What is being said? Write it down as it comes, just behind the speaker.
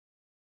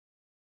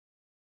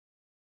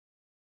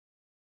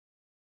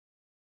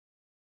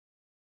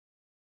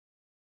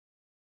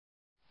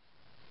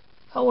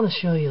I want to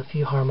show you a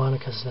few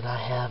harmonicas that I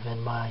have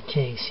in my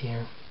case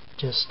here,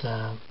 just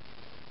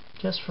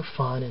for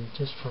fun and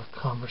just for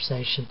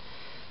conversation.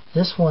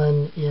 This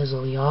one is a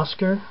Lee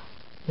Oscar.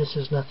 This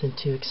is nothing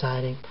too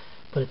exciting,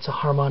 but it's a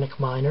harmonic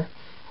minor.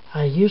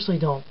 I usually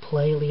don't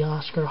play Lee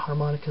Oscar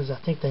harmonicas. I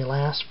think they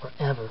last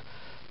forever,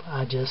 but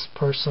I just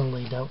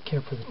personally don't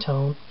care for the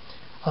tone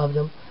of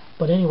them.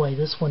 But anyway,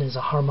 this one is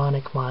a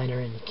harmonic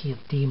minor in the key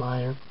of D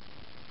minor.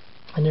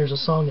 And there's a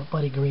song that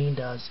Buddy Green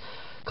does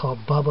called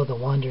Bubba the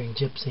Wandering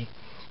Gypsy.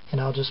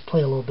 And I'll just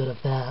play a little bit of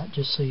that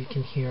just so you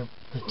can hear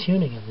the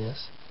tuning of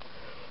this.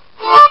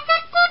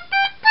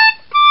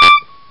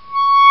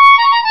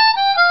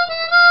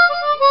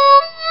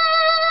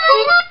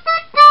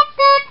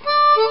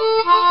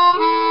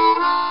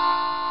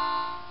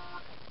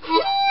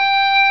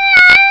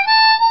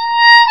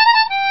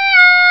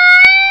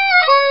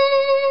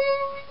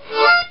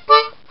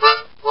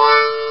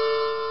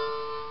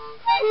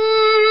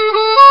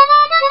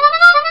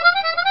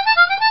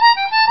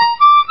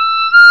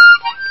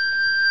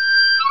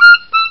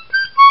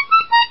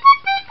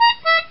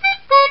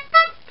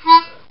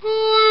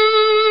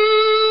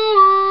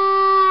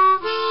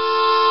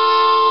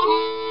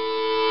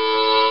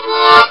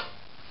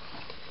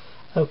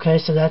 Okay,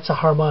 so that's a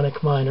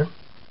harmonic minor.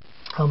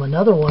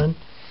 Another one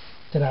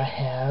that I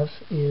have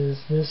is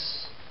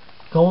this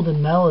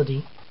Golden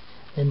Melody,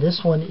 and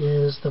this one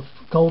is the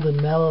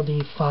Golden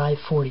Melody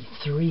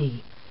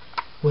 543,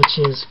 which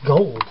is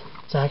gold.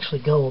 It's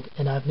actually gold,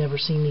 and I've never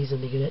seen these in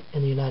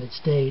the United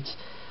States,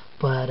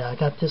 but I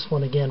got this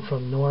one again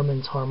from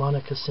Norman's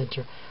Harmonica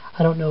Center.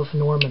 I don't know if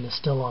Norman is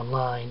still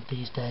online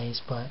these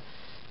days, but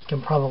you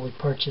can probably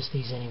purchase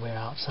these anywhere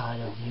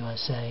outside of the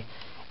USA.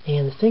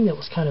 And the thing that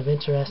was kind of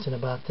interesting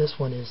about this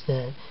one is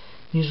that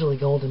usually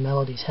Golden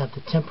Melodies have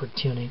the tempered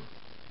tuning,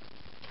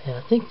 and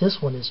I think this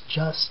one is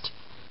just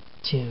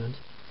tuned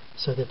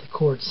so that the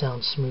chords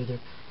sound smoother.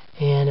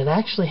 And it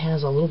actually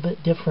has a little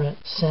bit different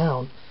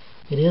sound.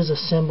 It is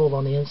assembled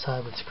on the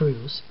inside with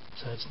screws,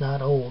 so it's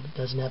not old. It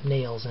doesn't have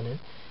nails in it.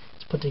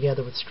 It's put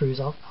together with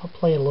screws. I'll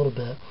play a little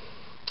bit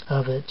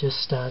of it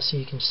just so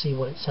you can see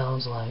what it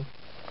sounds like.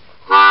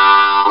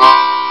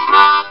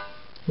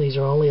 These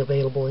are only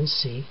available in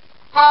C.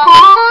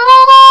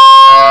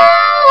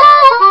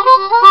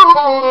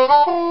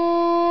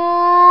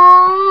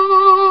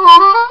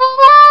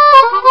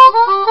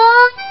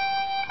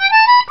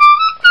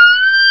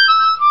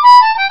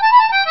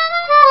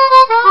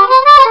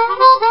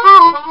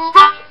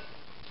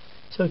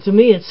 So to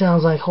me it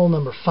sounds like hole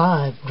number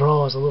 5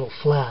 draws a little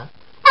flat.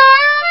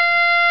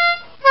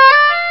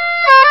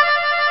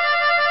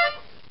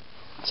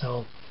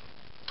 So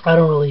I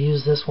don't really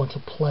use this one to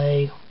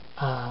play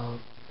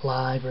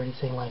live or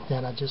anything like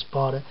that. I just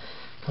bought it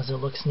because it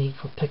looks neat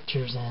for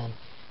pictures and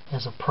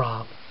as a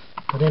prop.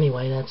 But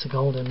anyway, that's a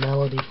Golden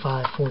Melody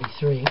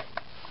 543.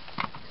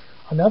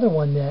 Another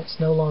one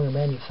that's no longer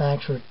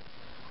manufactured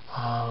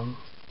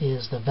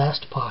is the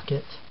Vest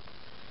Pocket.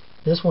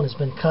 This one has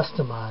been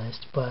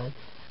customized, but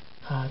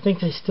I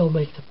think they still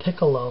make the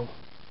piccolo.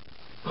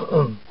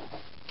 And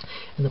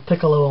the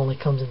piccolo only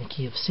comes in the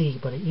key of C,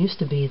 but it used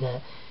to be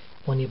that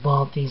when you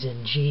bought these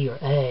in G or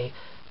A,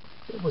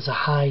 it was a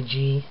high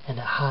G and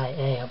a high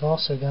A. I've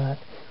also got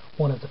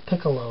one of the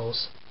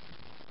piccolos,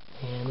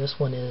 and this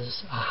one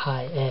is a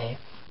high A.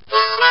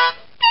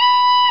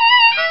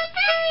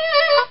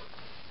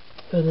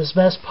 But this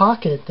Vest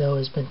Pocket, though,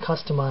 has been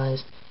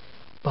customized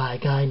by a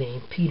guy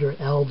named Peter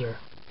Elder,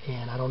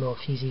 and I don't know if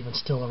he's even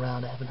still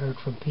around. I haven't heard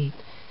from Pete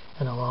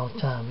in a long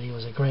time, but he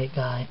was a great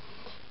guy.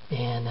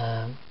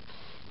 And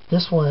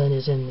this one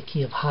is in the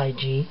key of high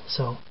G,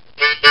 so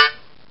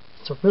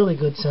it's a really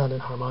good sounding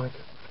harmonica.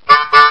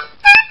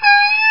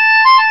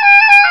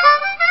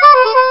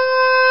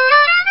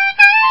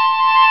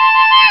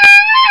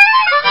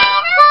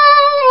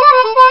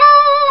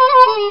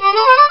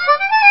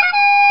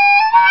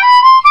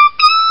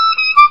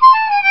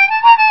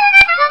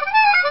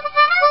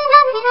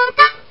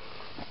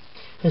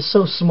 It's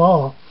so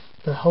small,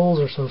 the holes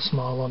are so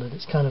small on it,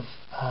 it's kind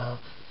of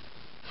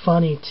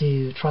funny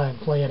to try and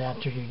play it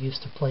after you're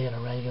used to playing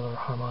a regular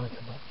harmonica.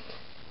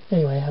 But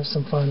anyway, have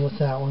some fun with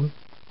that one.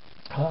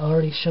 I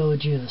already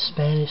showed you the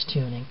Spanish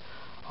tuning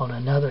on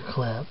another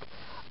clip.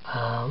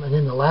 And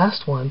then the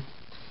last one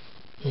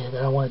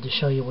that I wanted to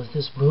show you was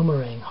this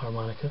Boomerang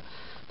Harmonica.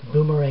 The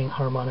Boomerang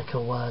Harmonica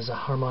was a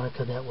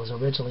harmonica that was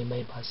originally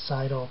made by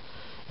Seidel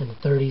in the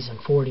 30s and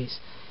 40s.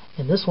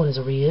 And this one is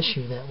a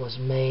reissue that was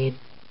made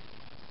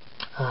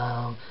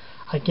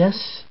I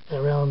guess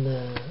around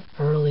the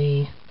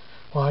early,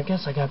 well, I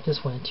guess I got this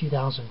one in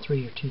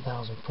 2003 or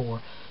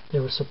 2004.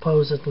 There were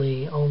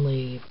supposedly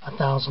only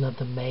 1,000 of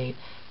them made.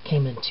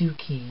 Came in 2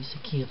 keys,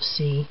 the key of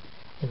C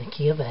and the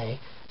key of A.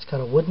 It's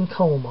got a wooden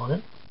comb on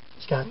it.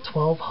 It's got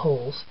 12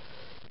 holes,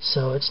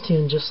 so it's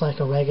tuned just like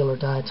a regular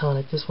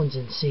diatonic. This one's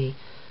in C,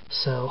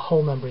 so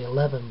hole number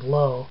 11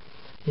 blow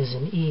is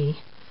an E,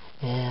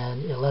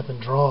 and 11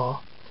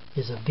 draw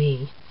is a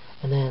B,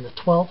 and then the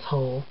 12th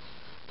hole,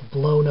 the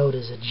blow note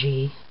is a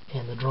G,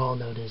 and the draw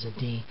note is a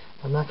D.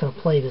 I'm not going to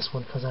play this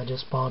one because I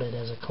just bought it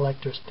as a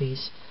collector's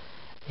piece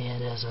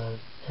and as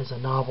a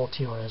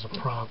novelty or as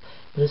a prop.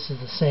 But this is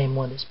the same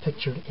one that's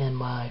pictured in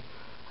my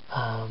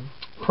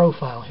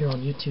profile here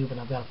on YouTube, and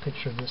I've got a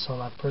picture of this on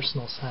my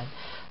personal site.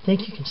 I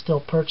think you can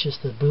still purchase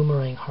the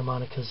Boomerang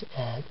harmonicas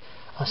at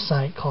a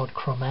site called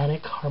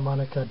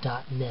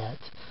chromaticharmonica.net.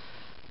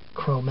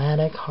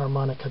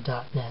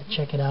 chromaticharmonica.net.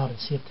 Check it out and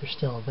see if they're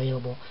still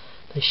available.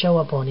 They show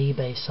up on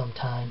eBay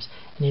sometimes,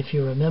 and if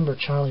you remember,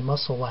 Charlie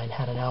Musselwhite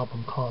had an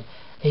album called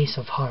Ace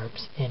of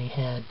Harps, and he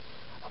had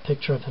a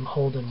picture of him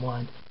holding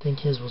one. I think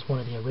his was one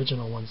of the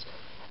original ones,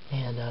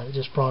 and it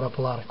just brought up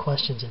a lot of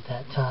questions at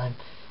that time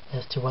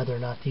as to whether or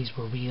not these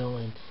were real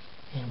and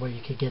where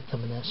you could get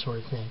them and that sort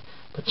of thing.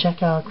 But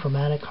check out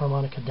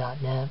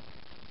chromaticharmonica.net,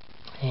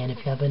 and if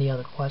you have any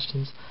other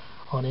questions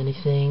on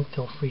anything,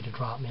 feel free to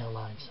drop me a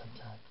line.